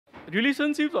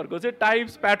रिलेसनसिप्सहरूको चाहिँ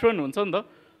types pattern हुन्छ नि त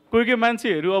कोही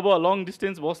मान्छेहरू अब लङ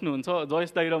डिस्टेन्स बस्नुहुन्छ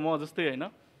जयस दाइ र म जस्तै होइन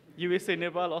युएसए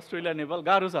नेपाल अस्ट्रेलिया नेपाल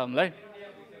गाह्रो छ हामीलाई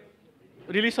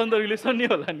रिलेसन त रिलेसन नै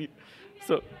होला नि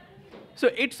सो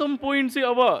एट सम पोइन्ट चाहिँ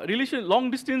अब रिलेसन लङ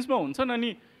डिस्टेन्समा हुन्छन् अनि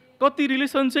कति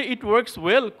रिलेसन चाहिँ इट वर्क्स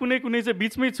वेल कुनै चाहिँ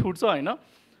बिचमै छुट्छ होइन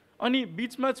अनि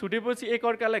बिचमा छुटेपछि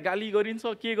एकअर्कालाई गाली गरिन्छ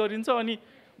के गरिन्छ अनि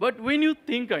बट वेन यु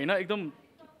थिङ्क होइन एकदम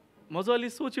मजाले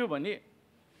सोच्यो भने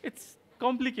इट्स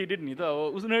कम्प्लिकेटेड नि त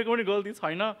अब उनीहरूको पनि गल्ती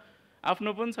छैन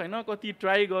आफ्नो पनि छैन कति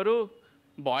ट्राई गऱ्यो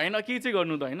भएन केही चाहिँ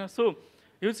गर्नु त होइन सो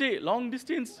यो चाहिँ लङ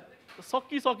डिस्टेन्स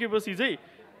सकिसकेपछि चाहिँ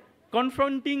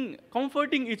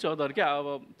कम्फर्टिङ इच अदर क्या अब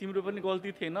तिम्रो पनि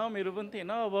गल्ती थिएन मेरो पनि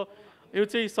थिएन अब यो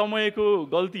चाहिँ समयको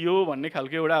गल्ती हो भन्ने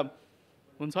खालको एउटा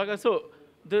हुन्छ क्या so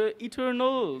the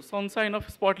eternal sunshine of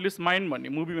स्पटलेस mind भन्ने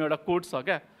मुभीमा एउटा कोट छ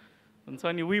क्या हुन्छ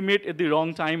नि वी मेट एट द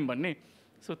रङ टाइम भन्ने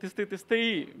सो त्यस्तै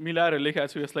मिलाएर लेखेको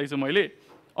छु यसलाई चाहिँ मैले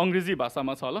अङ्ग्रेजी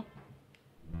भाषामा छ ल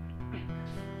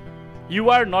You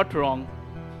are not wrong.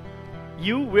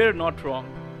 You were not wrong.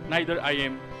 Neither I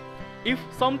am. If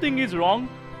something is wrong,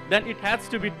 then it has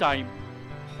to be time.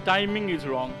 Timing is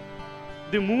wrong.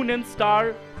 The moon and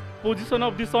star, position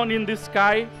of the sun in the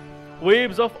sky,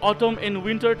 waves of autumn and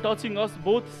winter touching us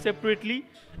both separately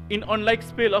in unlike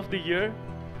spell of the year,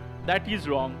 that is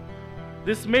wrong.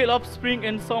 The smell of spring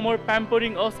and summer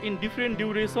pampering us in different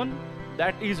duration,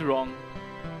 that is wrong.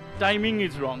 Timing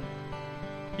is wrong.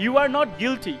 You are not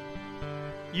guilty.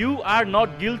 You are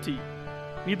not guilty.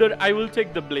 Neither I will take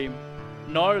the blame,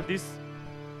 nor this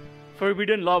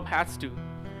forbidden love has to.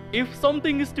 If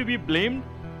something is to be blamed,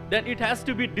 then it has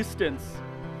to be distance.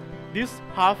 This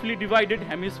halfly divided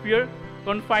hemisphere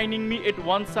confining me at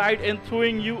one side and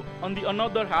throwing you on the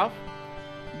another half.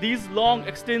 These long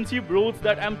extensive roads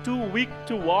that I'm too weak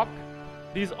to walk,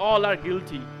 these all are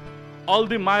guilty. All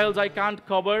the miles I can't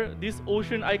cover, this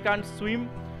ocean I can't swim,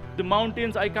 the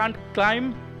mountains I can't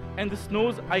climb, and the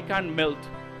snows I can't melt.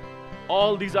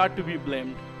 All these are to be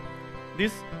blamed.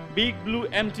 This big blue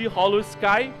empty hollow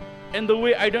sky and the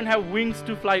way I don't have wings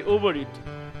to fly over it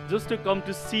just to come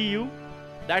to see you,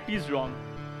 that is wrong.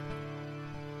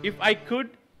 If I could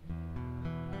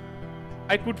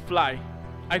fly.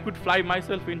 I could fly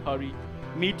myself in hurry,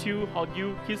 meet you, hug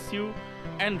you, kiss you,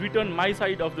 and return my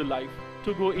side of the life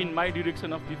to go in my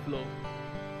direction of the flow.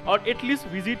 Or at least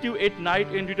visit you at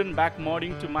night and return back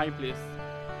morning to my place.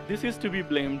 This is to be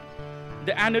blamed.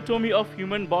 The anatomy of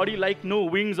human body like no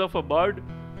wings of a bird,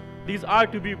 these are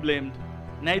to be blamed.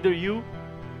 Neither you,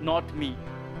 not me.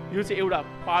 You say euda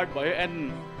part bhayo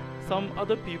and some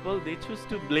other people they choose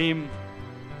to blame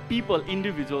people,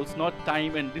 individuals, not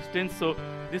time and distance. So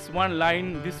this one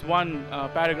line, this one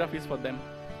paragraph is for them.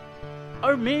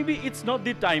 Or maybe it's not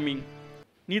the timing,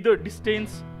 neither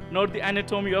distance nor the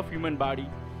anatomy of human body.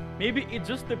 Maybe it's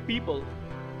just the people.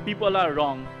 People are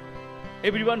wrong.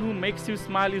 Everyone who makes you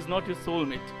smile is not your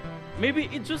soulmate. Maybe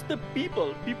it's just the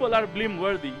people. People are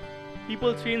blameworthy.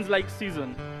 People change like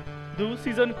season. Do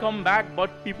season come back,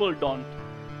 but people don't.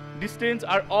 Distance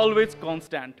are always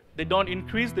constant. They don't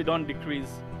increase, they don't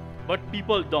decrease. But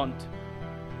people don't.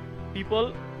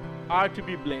 People are to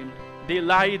be blamed. They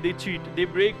lie, they cheat, they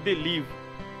break, they leave.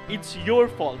 It's your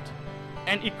fault.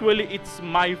 And equally, it's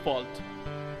my fault.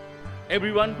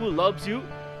 Everyone who loves you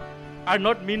are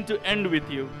not meant to end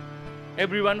with you.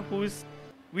 Everyone who is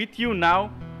with you now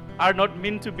are not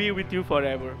meant to be with you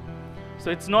forever.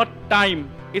 So it's not time,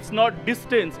 it's not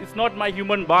distance, it's not my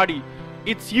human body.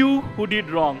 It's you who did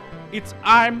wrong. It's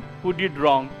I who did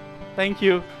wrong. Thank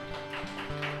you.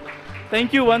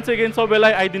 Thank you once again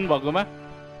सबैलाई आइदिनु भएकोमा.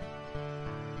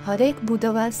 हरेक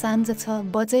बुधबार साँझ 6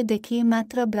 बजेदेखि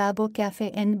मात्र Bravo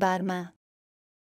cafe end बारमा.